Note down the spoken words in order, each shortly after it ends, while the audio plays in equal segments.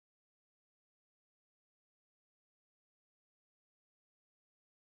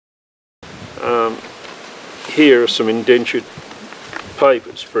here are some indentured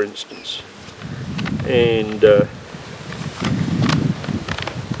papers, for instance, and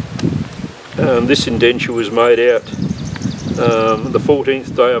this indenture was made out the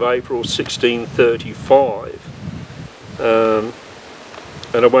 14th day of April 1635,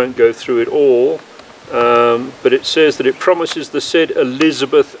 and I won't go through it all, but it says that it promises the said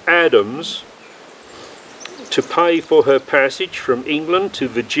Elizabeth Adams to pay for her passage from England to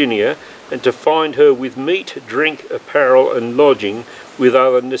Virginia, and to find her with meat, drink, apparel and lodging, with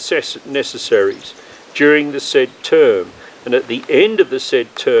other necessaries, during the said term, and at the end of the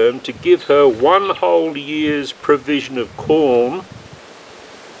said term to give her 1 whole year's provision of corn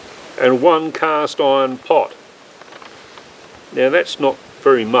and 1 cast iron pot. Now that's not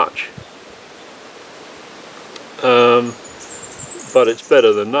very much, but it's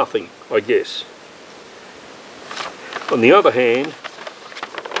better than nothing, I guess. On the other hand,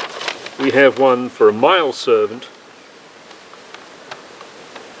 we have one for a male servant,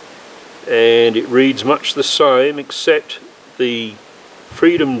 and it reads much the same, except the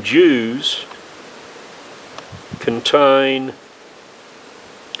freedom dues contain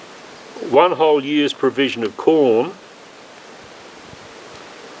 1 whole year's provision of corn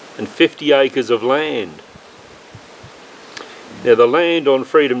and 50 acres of land. Now the land on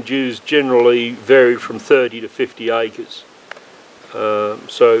freedom dues generally varied from 30 to 50 acres,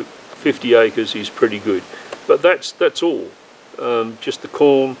 so 50 acres is pretty good, but that's all, just the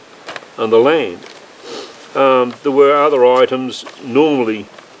corn and the land. There were other items normally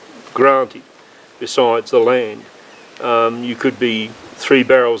granted besides the land. You could be 3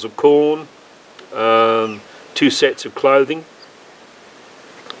 barrels of corn, 2 sets of clothing,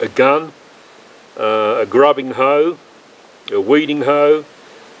 a gun, a grubbing hoe, a weeding hoe,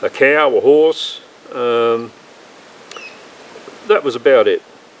 a cow, a horse. That was about it.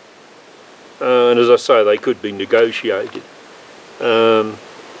 And as I say, they could be negotiated.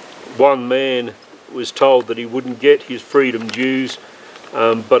 One man was told that he wouldn't get his freedom dues,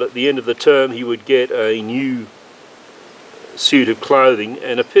 but at the end of the term he would get a new suit of clothing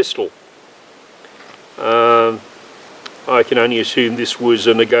and a pistol. I can only assume this was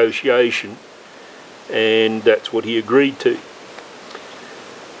a negotiation, and that's what he agreed to.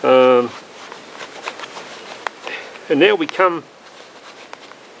 And now we come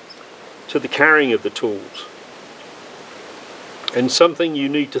to the carrying of the tools, and something you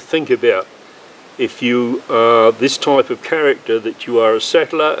need to think about if you are this type of character, that you are a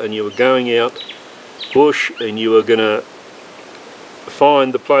settler and you are going out bush and you are going to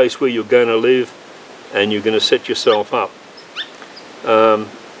find the place where you're going to live and you're going to set yourself up.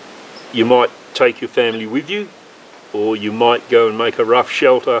 You might take your family with you, or you might go and make a rough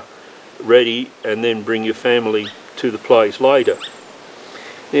shelter ready and then bring your family to the place later.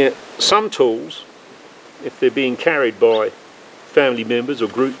 Now some tools, if they're being carried by family members or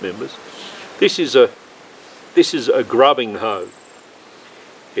group members, this is a grubbing hoe.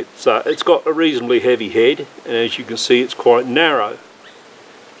 It's got a reasonably heavy head, and as you can see it's quite narrow.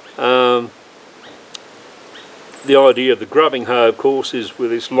 The idea of the grubbing hoe, of course, is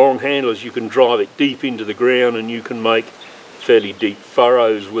with its long handles you can drive it deep into the ground and you can make fairly deep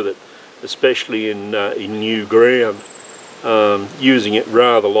furrows with it, especially in new ground, using it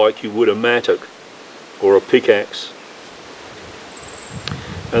rather like you would a mattock or a pickaxe.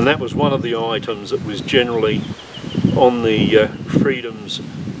 And that was one of the items that was generally on the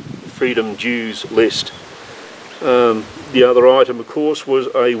freedom dues list. The other item, of course, was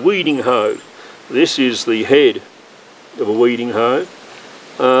a weeding hoe. This is the head of a weeding hoe.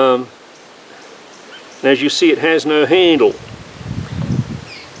 And as you see, it has no handle,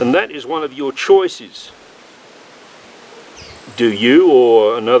 and that is one of your choices. Do you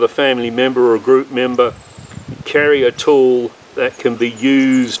or another family member or a group member carry a tool that can be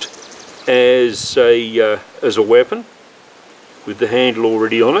used as a weapon with the handle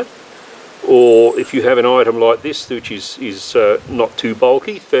already on it? Or if you have an item like this, which is not too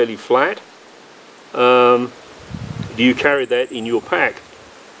bulky, fairly flat, do you carry that in your pack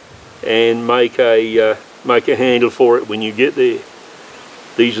and make a handle for it when you get there?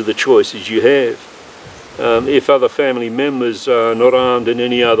 These are the choices you have. If other family members are not armed in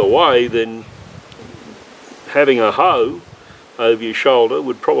any other way, then having a hoe over your shoulder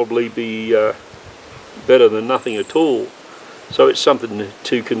would probably be better than nothing at all. So it's something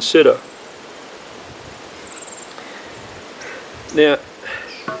to consider. Now,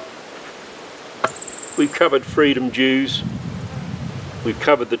 we've covered freedom dues, we've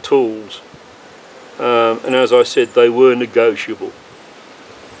covered the tools, and as I said, they were negotiable.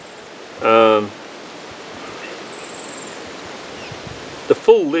 The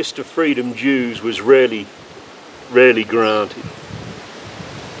full list of freedom dues was rarely rarely granted.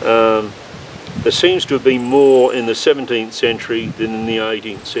 There seems to have been more in the 17th century than in the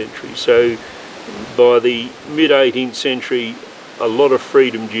 18th century. So by the mid-18th century, a lot of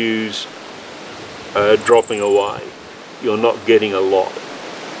freedom dues are dropping away. You're not getting a lot.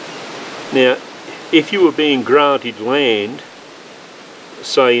 Now, if you were being granted land,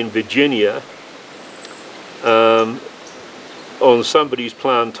 say in Virginia, on somebody's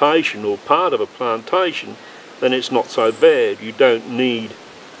plantation or part of a plantation, then it's not so bad. You don't need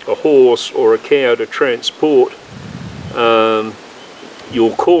a horse or a cow to transport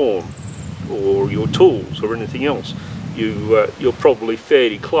your corn or your tools or anything else. You're probably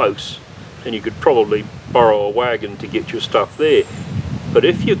fairly close, and you could probably borrow a wagon to get your stuff there. But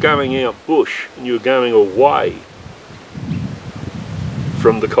if you're going out bush and you're going away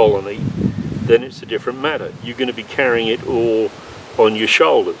from the colony, then it's a different matter. You're going to be carrying it all on your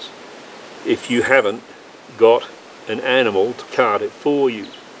shoulders if you haven't got an animal to cart it for you.